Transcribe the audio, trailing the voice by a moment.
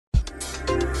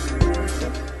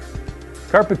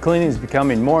Carpet cleaning is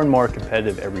becoming more and more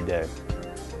competitive every day.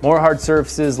 More hard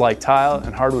surfaces like tile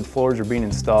and hardwood floors are being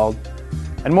installed,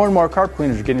 and more carpet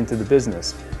cleaners are getting into the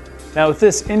business. Now, with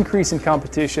this increase in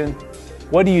competition,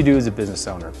 what do you do as a business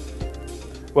owner?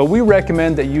 Well, we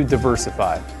recommend that you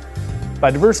diversify.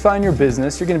 By diversifying your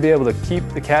business, you're going to be able to keep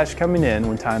the cash coming in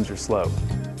when times are slow.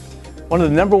 One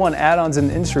of the #1 add-ons in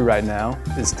the industry right now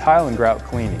is tile and grout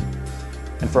cleaning.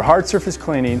 And for hard surface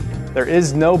cleaning, there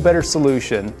is no better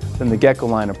solution than the Gecko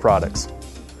line of products.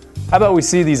 How about we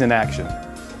see these in action?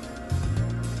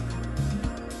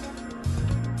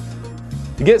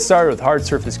 To get started with hard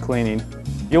surface cleaning,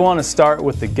 you'll want to start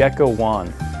with the Gecko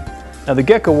wand. Now, the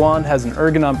Gecko wand has an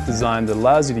ergonomic design that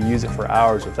allows you to use it for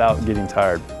hours without getting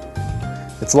tired.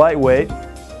 It's lightweight,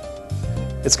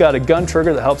 it's got a gun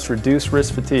trigger that helps reduce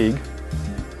wrist fatigue.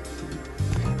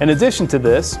 In addition to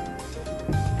this,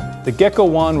 the Gecko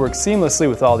wand works seamlessly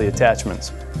with all the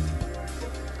attachments.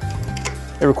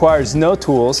 It requires no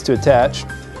tools to attach.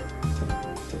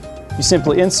 You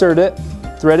simply insert it,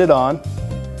 thread it on,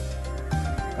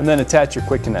 and then attach your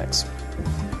quick connects.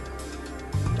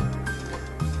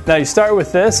 Now you start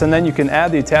with this, and then you can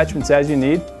add the attachments as you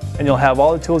need, and you'll have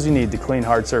all the tools you need to clean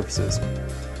hard surfaces.